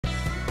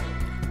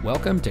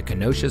Welcome to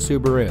Kenosha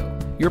Subaru,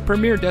 your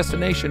premier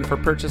destination for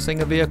purchasing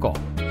a vehicle.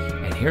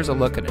 And here's a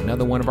look at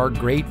another one of our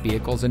great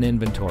vehicles in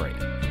inventory,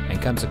 and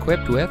comes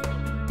equipped with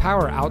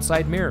power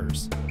outside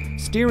mirrors,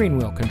 steering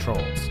wheel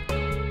controls,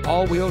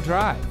 all-wheel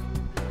drive,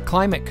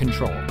 climate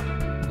control,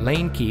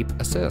 lane keep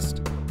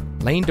assist,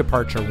 lane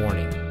departure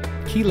warning,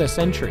 keyless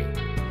entry,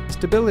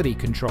 stability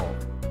control,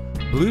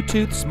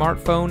 Bluetooth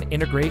smartphone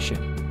integration,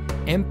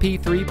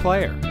 MP3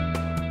 player.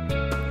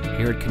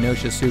 Here at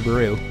Kenosha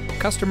Subaru,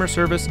 customer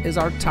service is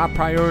our top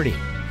priority.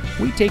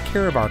 We take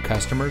care of our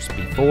customers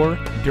before,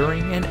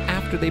 during, and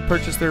after they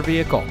purchase their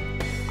vehicle.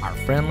 Our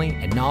friendly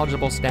and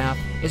knowledgeable staff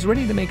is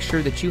ready to make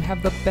sure that you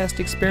have the best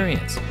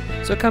experience.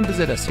 So come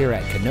visit us here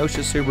at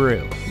Kenosha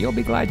Subaru. You'll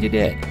be glad you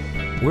did.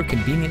 We're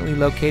conveniently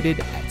located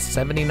at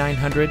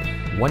 7900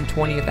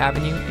 120th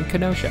Avenue in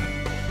Kenosha.